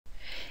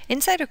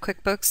Inside of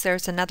QuickBooks,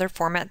 there's another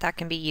format that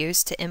can be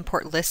used to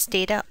import list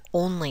data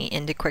only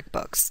into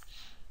QuickBooks.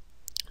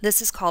 This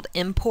is called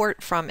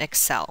Import from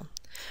Excel.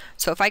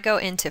 So if I go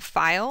into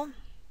File,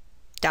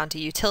 down to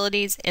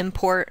Utilities,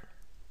 Import,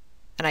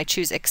 and I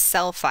choose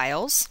Excel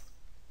files,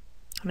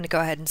 I'm going to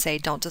go ahead and say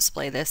don't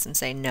display this and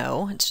say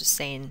no. It's just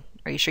saying,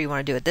 are you sure you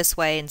want to do it this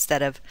way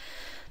instead of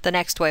the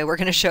next way we're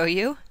going to show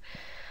you?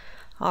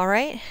 All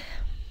right.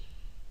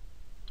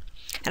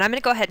 And I'm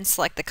going to go ahead and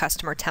select the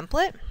customer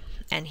template.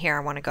 And here I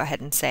want to go ahead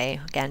and say,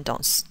 again,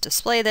 don't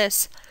display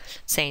this.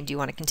 Saying, do you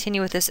want to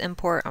continue with this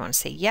import? I want to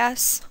say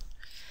yes.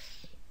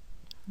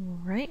 All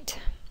right.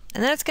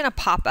 And then it's going to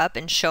pop up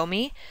and show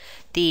me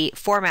the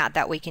format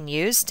that we can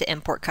use to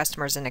import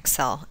customers in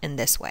Excel in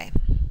this way.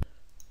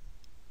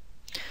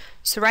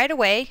 So right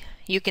away,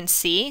 you can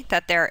see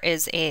that there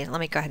is a,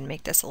 let me go ahead and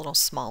make this a little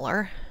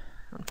smaller,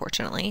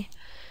 unfortunately,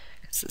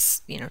 because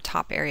this,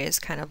 top area is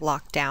kind of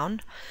locked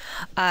down.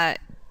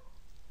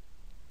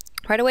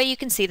 Right away, you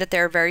can see that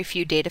there are very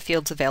few data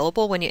fields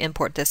available when you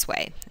import this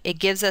way. It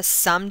gives us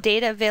some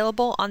data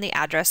available on the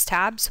address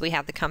tab. So we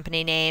have the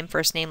company name,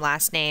 first name,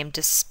 last name,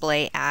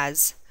 display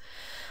as,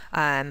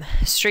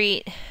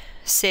 street,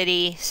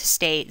 city,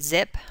 state,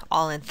 zip,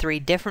 all in 3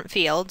 different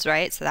fields,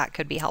 right? So that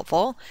could be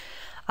helpful.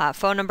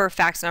 Phone number,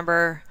 fax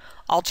number,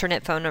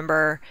 alternate phone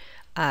number,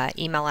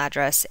 email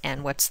address,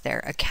 and what's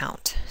their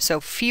account. So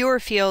fewer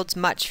fields,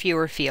 much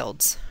fewer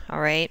fields, all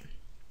right?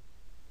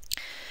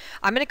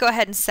 I'm going to go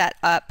ahead and set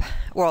up,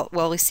 well,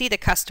 we see the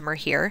customer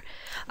here.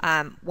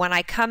 When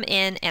I come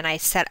in and I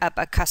set up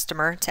a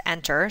customer to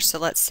enter, so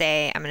let's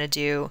say I'm going to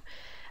do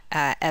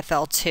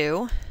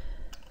FL2,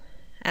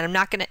 and I'm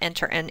not going to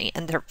enter any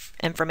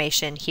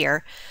information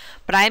here,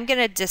 but I'm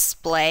going to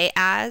display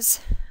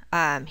as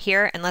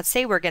here, and let's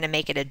say we're going to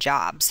make it a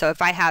job. So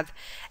if I have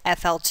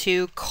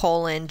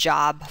FL2 :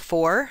 job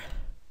 4,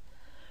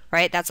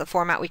 right? That's a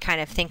format we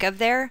kind of think of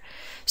there.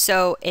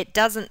 So it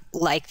doesn't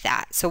like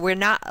that. So we're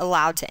not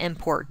allowed to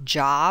import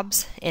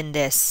jobs in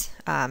this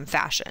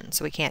fashion.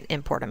 So we can't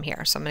import them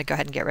here. So I'm going to go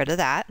ahead and get rid of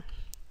that.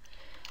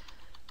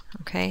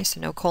 Okay,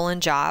 so no :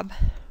 job.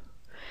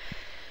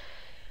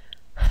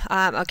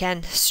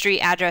 Again, street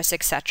address,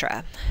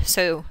 etc.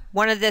 So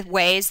one of the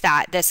ways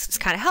that this is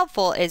kind of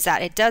helpful is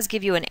that it does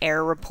give you an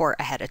error report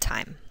ahead of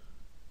time.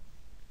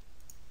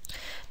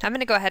 Now I'm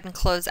going to go ahead and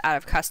close out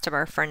of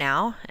customer for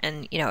now,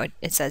 and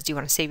it says, do you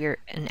want to save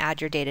and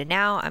add your data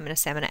now? I'm going to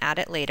say I'm going to add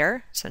it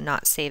later, so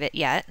not save it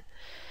yet.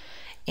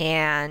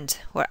 And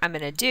what I'm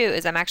going to do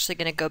is I'm actually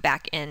going to go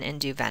back in and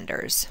do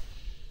vendors.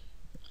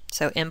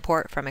 So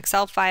import from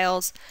Excel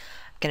files.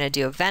 I'm going to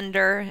do a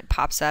vendor. It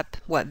pops up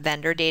what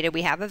vendor data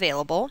we have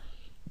available.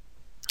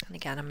 And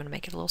again, I'm going to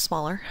make it a little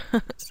smaller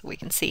so we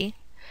can see.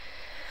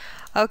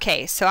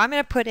 Okay, so I'm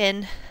going to put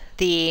in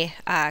the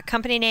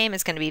company name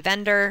is going to be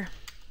vendor.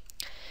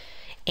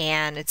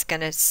 And it's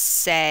going to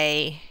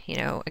say,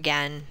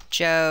 again,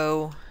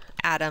 Joe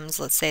Adams,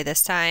 let's say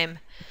this time.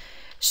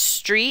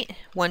 Street,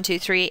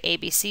 123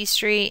 ABC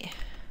Street.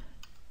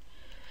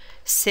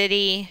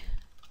 City,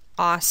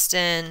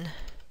 Austin.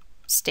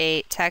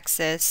 State,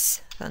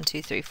 Texas,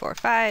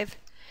 12345.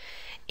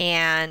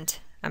 And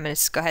I'm going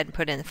to go ahead and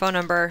put in the phone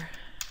number.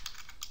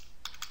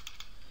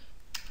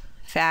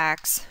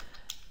 Fax.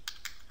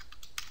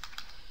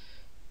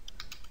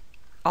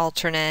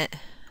 Alternate.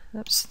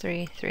 Oops,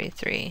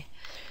 333.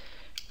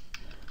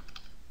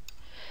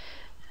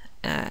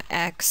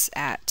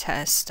 x@test.com,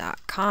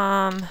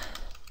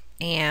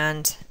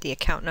 and the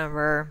account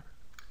number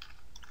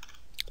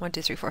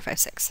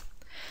 123456.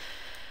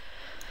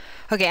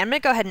 Okay, I'm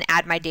going to go ahead and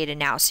add my data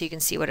now so you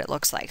can see what it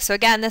looks like. So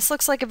again, this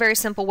looks like a very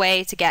simple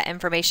way to get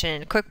information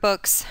in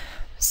QuickBooks.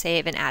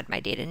 Save and add my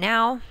data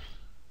now.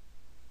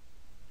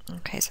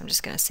 Okay, so I'm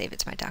just going to save it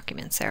to my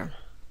documents there.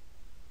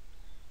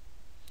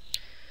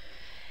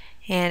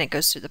 And it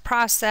goes through the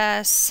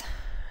process,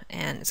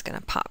 and it's going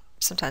to pop.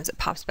 Sometimes it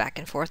pops back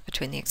and forth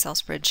between the Excel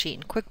spreadsheet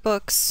and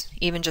QuickBooks,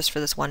 even just for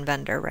this one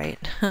vendor, right?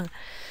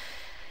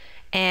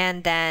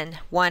 And then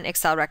one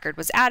Excel record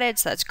was added,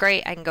 so that's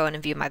great. I can go in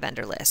and view my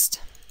vendor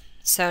list.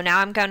 So now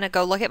I'm going to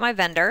go look at my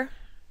vendor.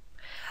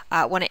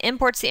 When it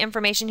imports the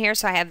information here,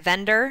 so I have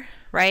vendor,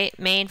 right?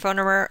 Main phone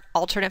number,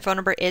 alternate phone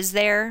number is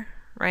there,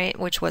 right?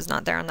 Which was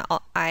not there on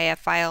the IF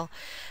file.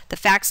 The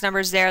fax number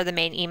is there, the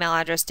main email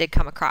address did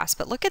come across,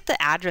 but look at the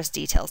address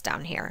details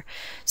down here.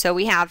 So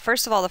we have,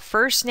 first of all, the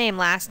first name,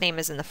 last name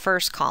is in the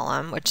first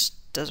column, which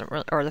doesn't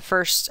really, or the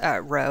first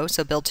row,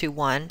 so bill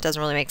 2-1,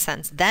 doesn't really make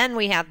sense. Then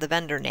we have the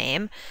vendor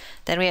name,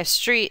 then we have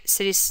street,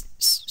 city,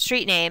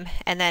 street name,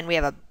 and then we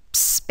have a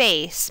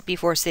space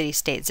before city,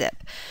 state, zip.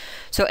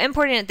 So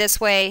importing it this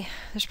way,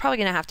 there's probably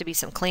going to have to be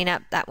some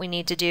cleanup that we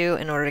need to do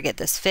in order to get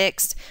this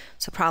fixed.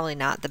 So probably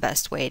not the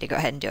best way to go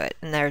ahead and do it.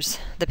 And there's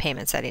the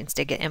payment settings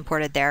to get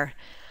imported there.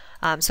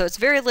 So it's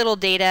very little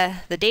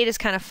data. The data is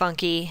kind of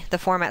funky. The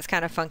format's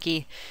kind of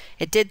funky.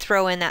 It did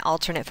throw in that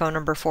alternate phone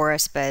number for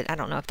us, but I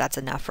don't know if that's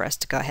enough for us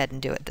to go ahead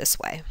and do it this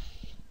way.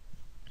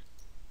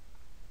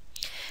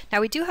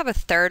 Now we do have a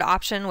third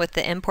option with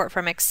the import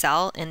from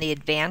Excel in the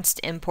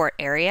advanced import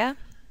area.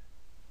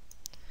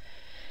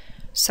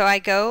 So I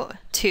go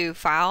to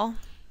File,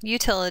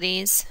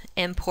 Utilities,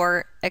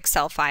 Import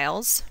Excel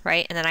Files,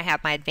 right? And then I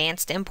have my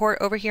advanced import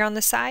over here on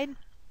the side.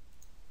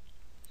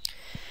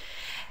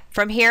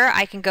 From here,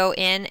 I can go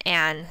in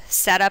and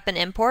set up an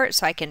import,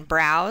 so I can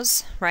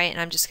browse, right? And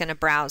I'm just going to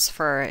browse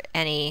for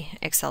any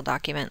Excel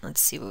document.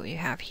 Let's see what we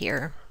have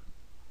here.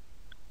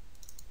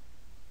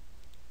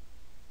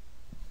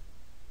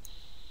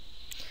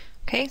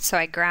 Okay, so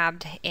I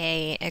grabbed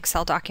a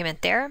Excel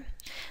document there.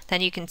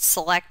 Then you can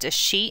select a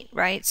sheet,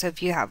 right? So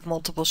if you have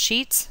multiple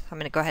sheets, I'm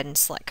going to go ahead and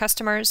select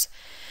customers.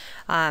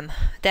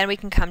 Then we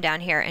can come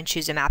down here and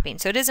choose a mapping.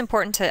 So it is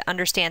important to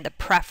understand the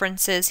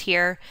preferences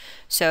here.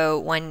 So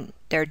when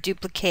there are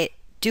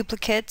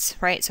duplicates,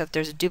 right? So if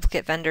there's a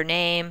duplicate vendor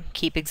name,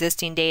 keep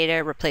existing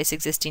data, replace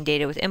existing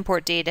data with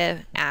import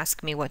data,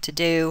 ask me what to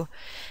do.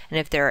 And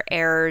if there are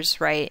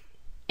errors, right?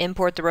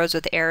 Import the rows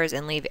with errors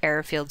and leave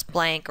error fields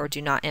blank, or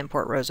do not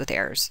import rows with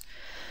errors.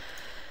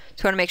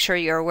 So you want to make sure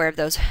you're aware of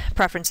those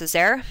preferences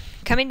there.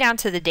 Coming down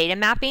to the data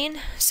mapping,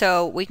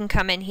 so we can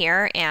come in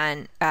here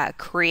and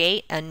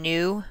create a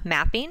new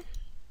mapping.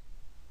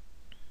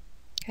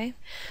 Okay,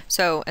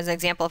 so as an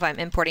example, if I'm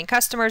importing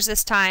customers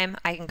this time,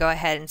 I can go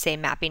ahead and say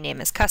mapping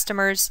name is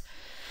customers.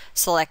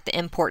 Select the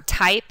import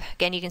type.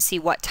 Again, you can see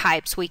what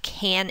types we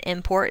can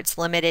import. It's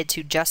limited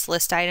to just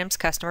list items,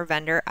 customer,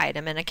 vendor,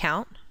 item, and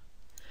account.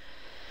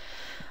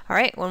 All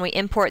right, when we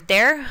import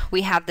there,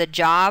 we have the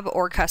job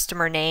or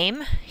customer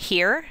name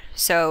here.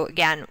 So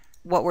again,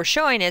 what we're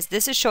showing is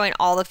this is showing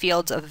all the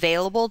fields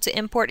available to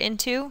import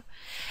into.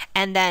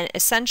 And then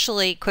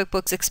essentially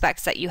QuickBooks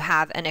expects that you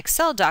have an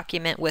Excel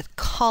document with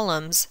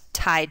columns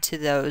tied to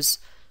those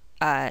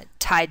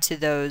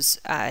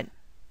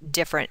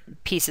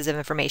different pieces of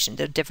information,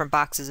 the different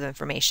boxes of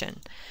information.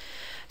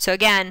 So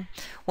again,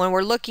 when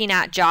we're looking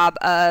at job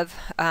of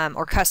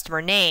or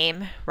customer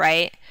name,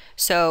 right?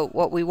 So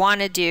what we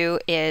want to do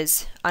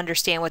is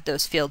understand what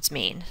those fields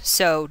mean.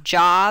 So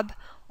job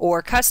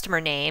or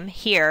customer name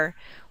here,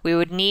 we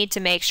would need to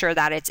make sure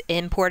that it's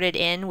imported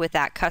in with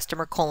that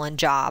customer :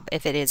 job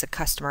if it is a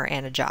customer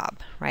and a job,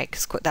 right?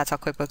 Because that's how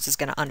QuickBooks is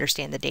going to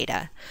understand the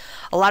data.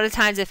 A lot of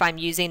times if I'm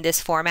using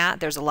this format,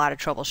 there's a lot of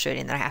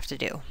troubleshooting that I have to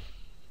do.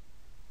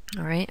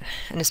 All right,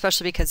 and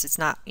especially because it's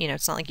not,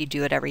 it's not like you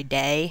do it every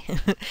day.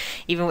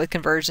 Even with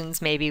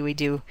conversions, maybe we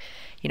do,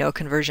 a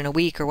conversion a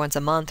week or once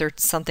a month or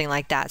something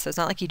like that. So it's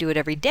not like you do it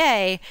every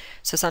day.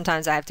 So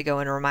sometimes I have to go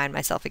in and remind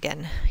myself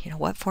again,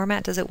 what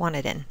format does it want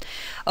it in?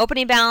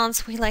 Opening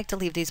balance, we like to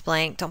leave these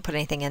blank. Don't put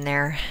anything in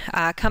there.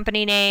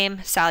 Company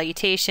name,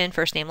 salutation,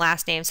 first name,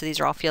 last name. So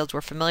these are all fields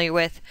we're familiar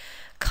with.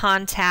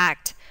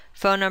 Contact,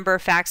 phone number,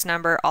 fax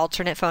number,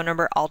 alternate phone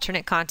number,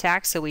 alternate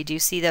contact. So we do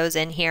see those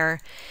in here.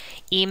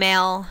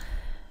 Email,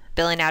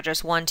 billing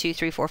address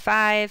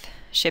 12345,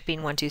 shipping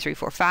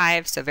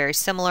 12345, so very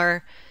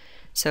similar.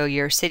 So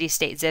your city,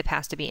 state, zip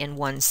has to be in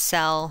one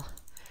cell.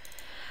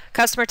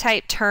 Customer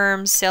type,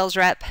 terms, sales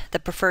rep, the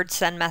preferred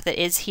send method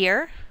is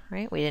here,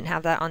 right? We didn't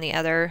have that on the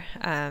other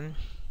in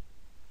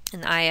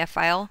the IF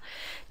file.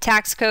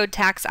 Tax code,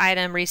 tax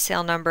item,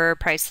 resale number,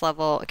 price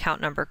level,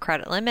 account number,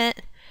 credit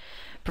limit.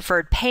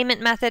 Preferred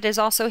payment method is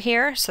also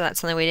here, so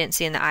that's something we didn't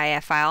see in the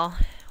IF file.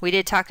 We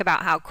did talk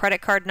about how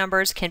credit card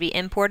numbers can be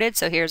imported,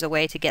 so here's a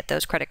way to get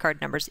those credit card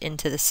numbers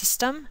into the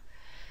system.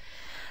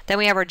 Then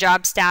we have our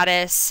job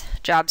status,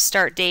 job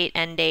start date,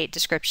 end date,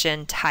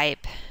 description,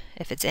 type,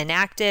 if it's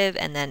inactive,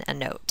 and then a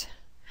note.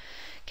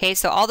 Okay,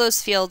 so all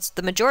those fields,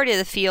 the majority of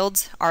the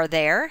fields are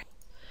there.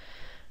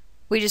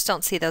 We just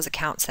don't see those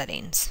account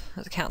settings.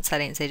 Those account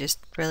settings, they just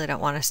really don't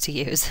want us to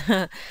use.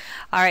 All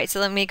right, so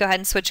let me go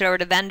ahead and switch it over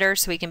to vendor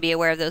so we can be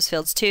aware of those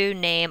fields too.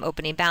 Name,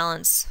 opening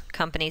balance,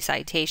 company,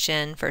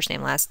 citation, first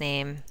name, last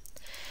name,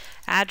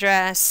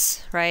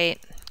 address, right?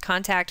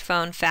 Contact,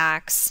 phone,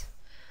 fax,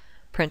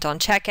 print on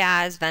check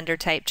as, vendor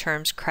type,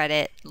 terms,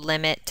 credit,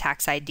 limit,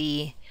 tax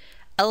ID,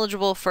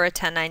 eligible for a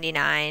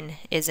 1099,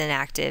 is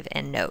inactive,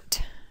 and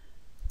note.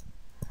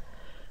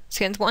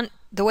 So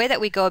the way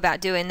that we go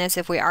about doing this,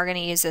 if we are going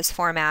to use this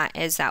format,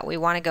 is that we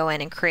want to go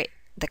in and create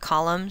the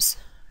columns,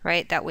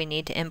 right, that we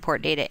need to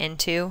import data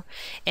into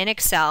in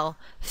Excel,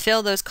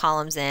 fill those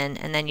columns in,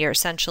 and then you're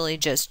essentially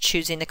just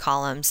choosing the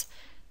columns,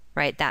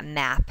 right, that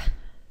map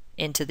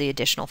into the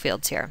additional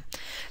fields here.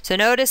 So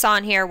notice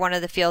on here, one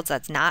of the fields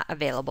that's not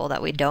available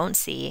that we don't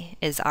see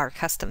is our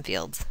custom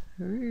fields.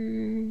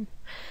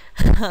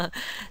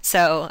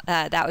 So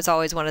that was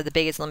always one of the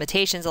biggest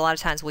limitations. A lot of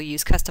times we'll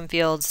use custom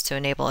fields to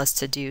enable us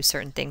to do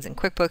certain things in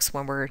QuickBooks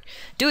when we're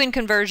doing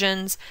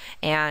conversions,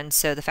 and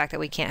so the fact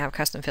that we can't have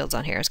custom fields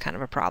on here is kind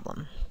of a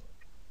problem.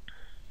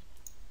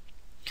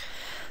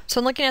 So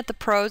I'm looking at the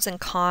pros and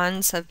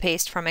cons of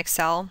paste from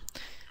Excel.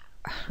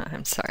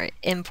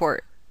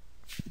 Import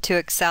to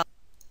Excel.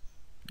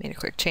 Made a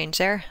quick change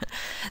there.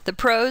 The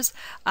pros,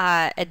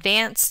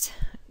 advanced.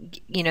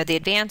 The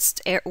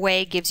advanced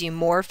way gives you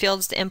more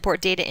fields to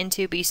import data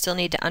into, but you still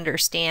need to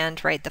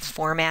understand, right, the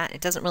format.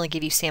 It doesn't really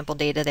give you sample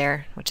data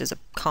there, which is a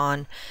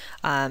con.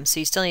 So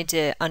you still need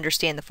to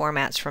understand the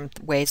formats from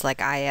ways like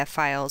IF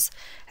files,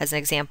 as an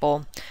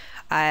example.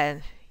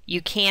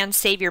 You can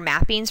save your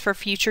mappings for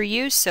future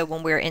use. So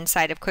when we're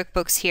inside of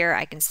QuickBooks here,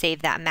 I can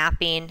save that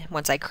mapping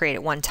once I create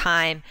it one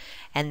time.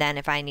 And then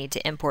if I need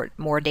to import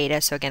more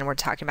data, so again, we're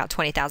talking about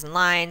 20,000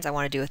 lines, I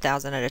want to do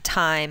 1,000 at a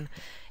time,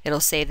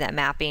 it'll save that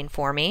mapping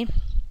for me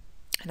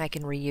and I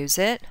can reuse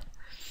it.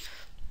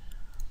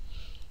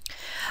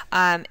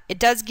 It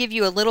does give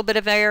you a little bit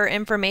of error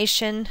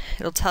information.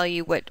 It'll tell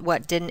you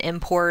what didn't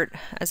import.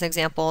 As an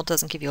example, it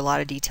doesn't give you a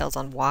lot of details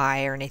on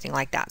why or anything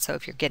like that. So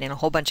if you're getting a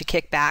whole bunch of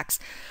kickbacks,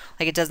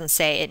 like it doesn't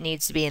say it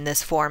needs to be in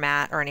this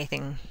format or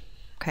anything.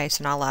 Okay,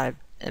 so not a lot of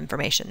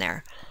information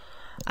there.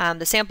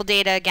 The sample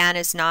data again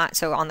is not,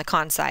 so on the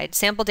con side,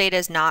 sample data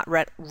is not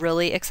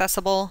really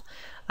accessible.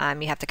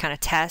 You have to kind of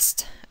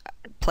test,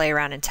 play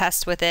around and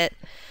test with it.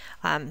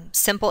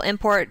 Simple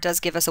import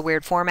does give us a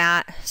weird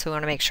format, so we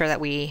want to make sure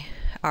that we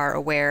are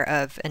aware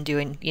of and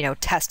doing,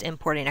 test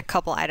importing a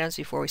couple items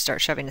before we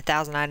start shoving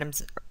 1,000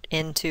 items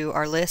into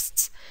our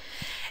lists.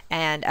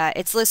 And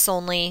it's lists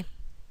only,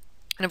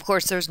 and of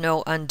course there's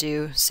no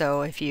undo,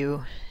 so if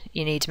you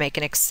need to make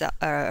an Excel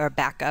or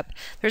backup,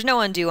 there's no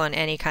undo on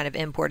any kind of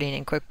importing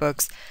in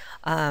QuickBooks,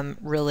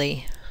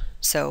 really,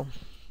 so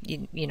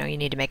you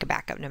need to make a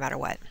backup no matter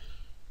what.